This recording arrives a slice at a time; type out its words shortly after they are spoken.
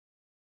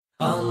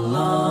Brothers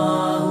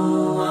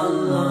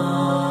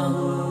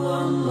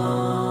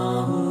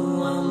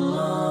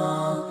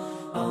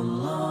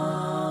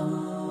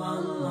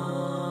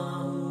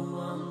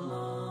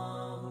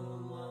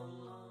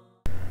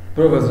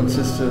and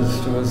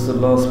sisters, towards the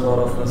last part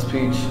of my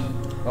speech,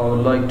 I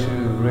would like to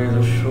raise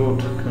a short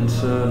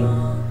concern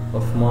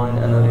of mine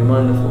and a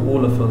reminder for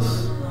all of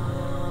us.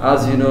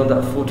 As you know,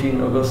 that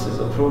 14 August is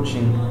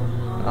approaching,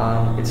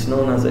 and it's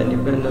known as the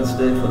Independence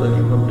Day for the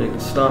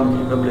Islamic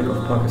Republic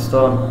of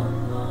Pakistan.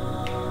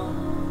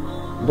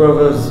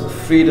 Brothers,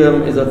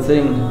 freedom is a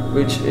thing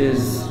which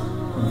is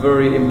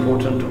very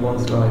important to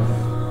one's life.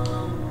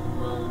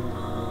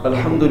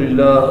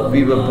 Alhamdulillah,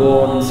 we were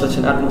born in such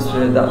an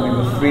atmosphere that we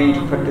were free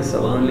to practice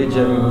our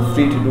religion, we were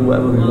free to do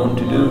whatever we want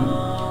to do.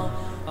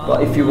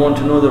 But if you want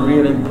to know the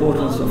real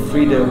importance of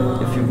freedom,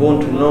 if you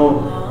want to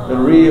know the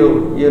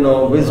real,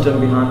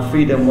 wisdom behind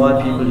freedom,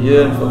 why people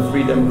yearn for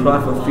freedom, cry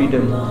for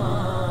freedom,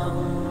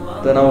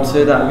 then I would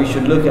say that we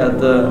should look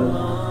at the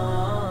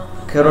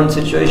current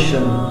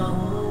situation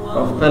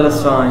of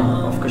Palestine,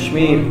 of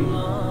Kashmir,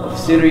 of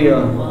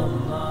Syria,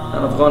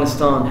 and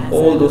Afghanistan,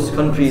 all those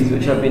countries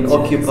which have been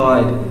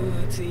occupied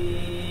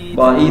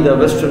by either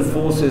Western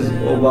forces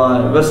or by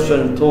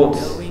Western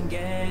thoughts,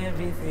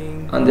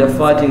 and they're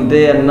fighting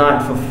day and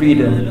night for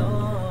freedom.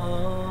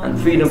 And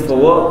freedom for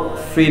what?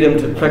 Freedom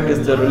to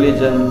practice their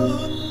religion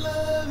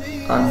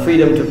and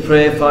freedom to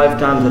pray 5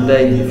 times a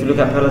day. If you look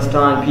at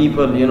Palestine,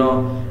 people,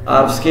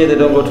 are scared they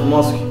don't go to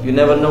mosque. You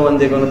never know when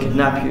they're going to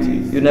kidnap you.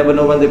 You never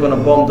know when they're going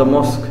to bomb the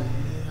mosque.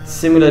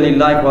 Similarly,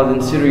 likewise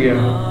in Syria,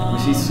 we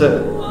see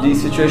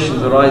these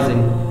situations arising.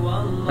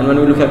 And when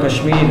we look at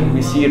Kashmir,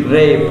 we see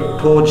rape,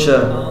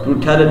 torture,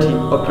 brutality,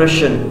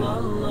 oppression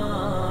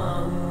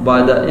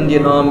by the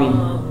Indian army,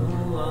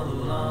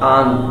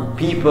 and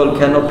people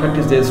cannot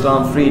practice their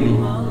Islam freely.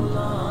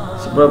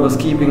 So brothers,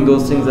 keeping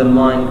those things in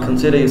mind,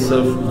 consider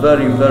yourself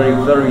very, very,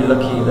 very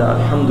lucky that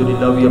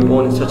Alhamdulillah we are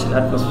born in such an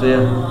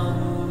atmosphere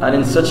and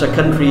in such a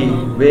country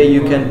where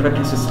you can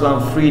practice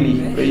Islam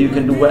freely, where you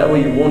can do whatever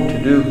you want to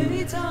do,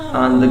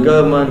 and the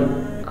government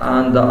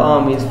and the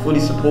army is fully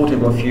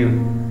supportive of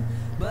you.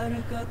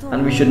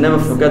 And we should never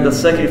forget the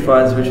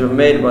sacrifice which were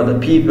made by the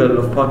people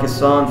of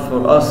Pakistan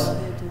for us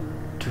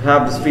to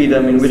have this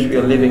freedom in which we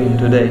are living in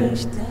today.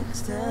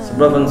 So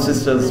brothers and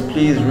sisters,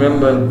 please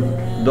remember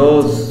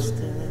those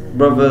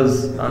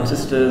brothers and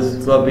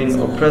sisters who are being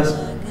oppressed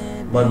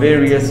by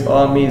various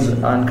armies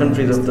and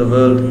countries of the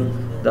world,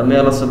 that may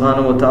Allah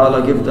subhanahu wa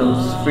ta'ala give them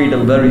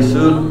freedom very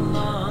soon.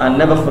 And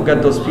never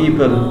forget those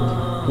people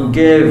who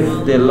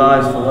gave their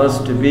lives for us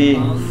to be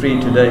free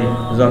today.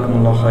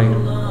 Jazakumullah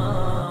khair.